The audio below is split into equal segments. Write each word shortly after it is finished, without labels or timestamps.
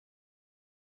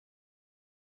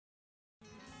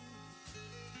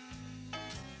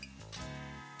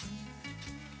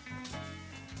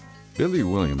Billy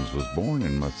Williams was born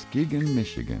in Muskegon,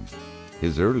 Michigan.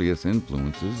 His earliest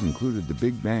influences included the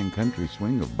big band country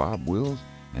swing of Bob Wills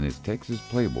and his Texas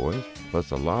Playboys, plus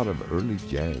a lot of early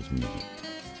jazz music.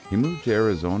 He moved to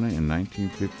Arizona in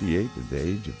 1958 at the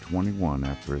age of 21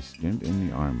 after a stint in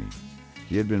the Army.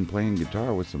 He had been playing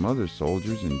guitar with some other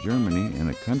soldiers in Germany in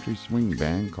a country swing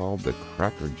band called the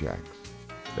Crackerjacks.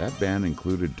 That band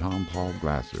included Tompall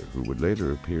Glaser, who would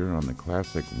later appear on the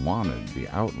classic Wanted, the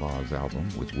Outlaws album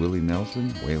with Willie Nelson,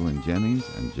 Waylon, Jennings,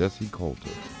 and Jessi Colter.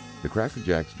 The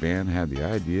Crackerjacks band had the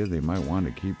idea they might want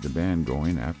to keep the band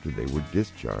going after they were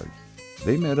discharged.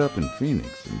 They met up in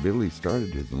Phoenix, and Billy started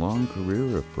his long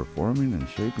career of performing and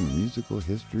shaping musical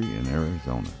history in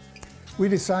Arizona. We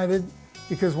decided,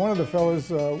 because one of the fellows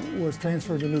was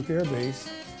transferred to Nuke Air Base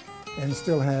and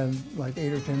still had like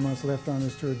 8 or 10 months left on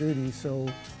his tour duty, so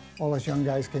all us young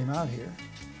guys came out here,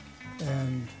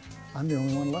 and I'm the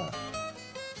only one left.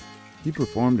 He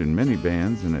performed in many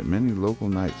bands and at many local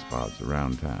night spots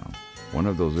around town. One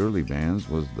of those early bands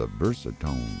was the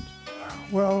Versatones.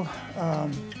 Well,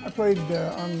 I played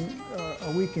on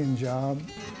a weekend job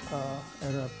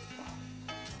at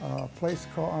a place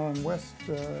called on West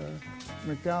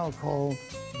McDowell called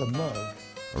The Mug.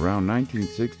 Around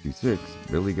 1966,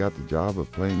 Billy got the job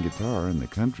of playing guitar in the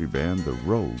country band The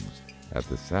Rogues at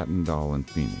the Satin Doll in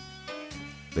Phoenix.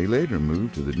 They later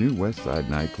moved to the new Westside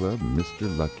nightclub,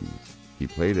 Mr. Lucky's. He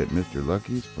played at Mr.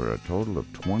 Lucky's for a total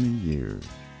of 20 years.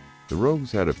 The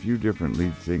Rogues had a few different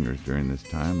lead singers during this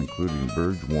time, including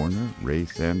Virg Warner, Ray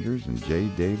Sanders, and J.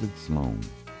 David Sloan.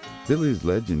 Billy's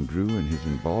legend grew and his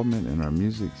involvement in our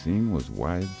music scene was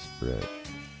widespread.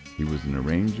 He was an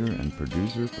arranger and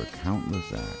producer for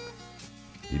countless acts.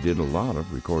 He did a lot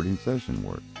of recording session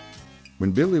work.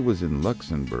 When Billy was in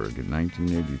Luxembourg in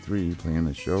 1983 playing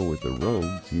a show with the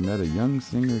Rogues, he met a young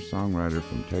singer-songwriter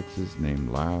from Texas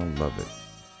named Lyle Lovett.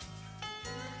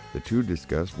 The two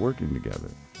discussed working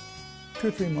together. 2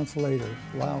 or 3 months later,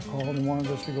 Lyle called and wanted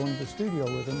us to go into the studio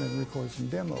with him and record some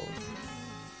demos.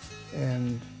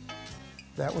 And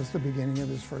that was the beginning of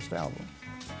his first album.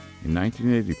 In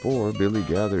 1984, Billy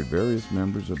gathered various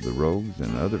members of the Rogues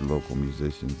and other local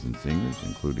musicians and singers,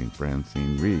 including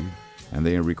Francine Reed, and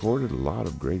they recorded a lot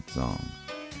of great songs.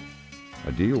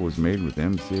 A deal was made with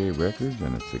MCA Records,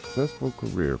 and a successful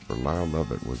career for Lyle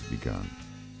Lovett was begun.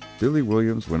 Billy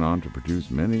Williams went on to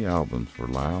produce many albums for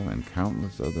Lyle and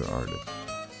countless other artists.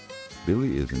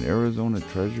 Billy is an Arizona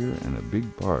treasure and a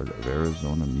big part of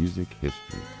Arizona music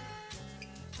history.